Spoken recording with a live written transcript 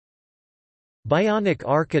Bionic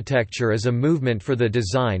architecture is a movement for the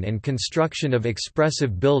design and construction of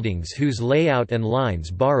expressive buildings whose layout and lines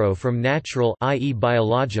borrow from natural, i.e.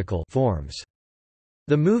 biological, forms.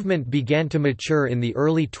 The movement began to mature in the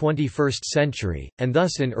early 21st century, and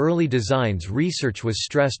thus in early designs research was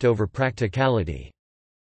stressed over practicality.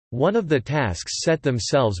 One of the tasks set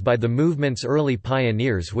themselves by the movement's early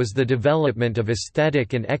pioneers was the development of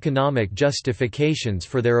aesthetic and economic justifications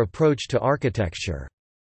for their approach to architecture.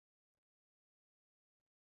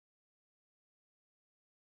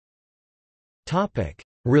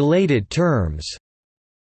 Related terms: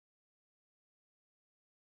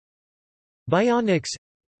 Bionics,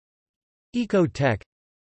 Eco-tech,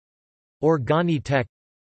 Organi-tech,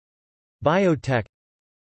 Biotech,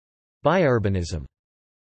 Biurbanism.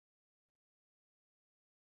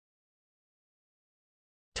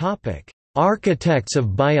 Architects of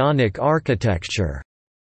bionic architecture: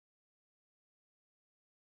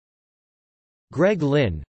 Greg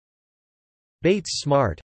Lynn, Bates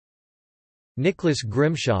Smart, Nicholas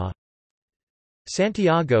Grimshaw,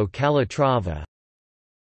 Santiago Calatrava,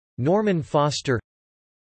 Norman Foster,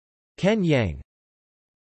 Ken Yang,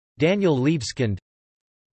 Daniel Libeskind,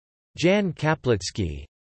 Jan Kaplitzky,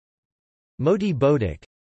 Moti Bodik,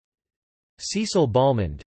 Cecil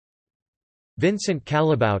Balmond, Vincent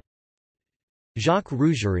Calabout, Jacques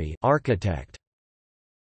Rougerie, architect.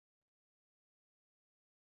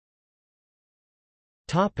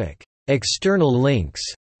 Topic: External links.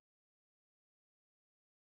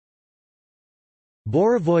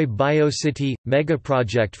 Borovoy Biocity –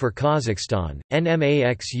 Megaproject for Kazakhstan,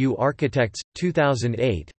 NMAXU Architects,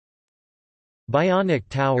 2008. Bionic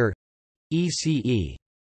Tower – ECE.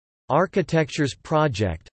 Architectures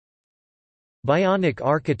Project. Bionic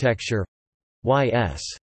Architecture – Y.S.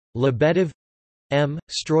 Lebedev – M.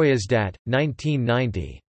 Stroyazdat,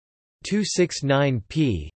 1990.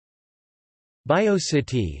 269p.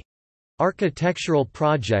 Biocity – Architectural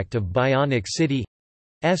Project of Bionic City.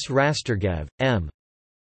 S. Rastergev, M.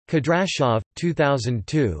 Kadrashov,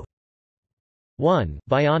 2002. 1.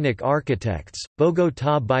 Bionic Architects,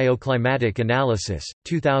 Bogotá Bioclimatic Analysis,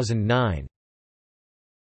 2009.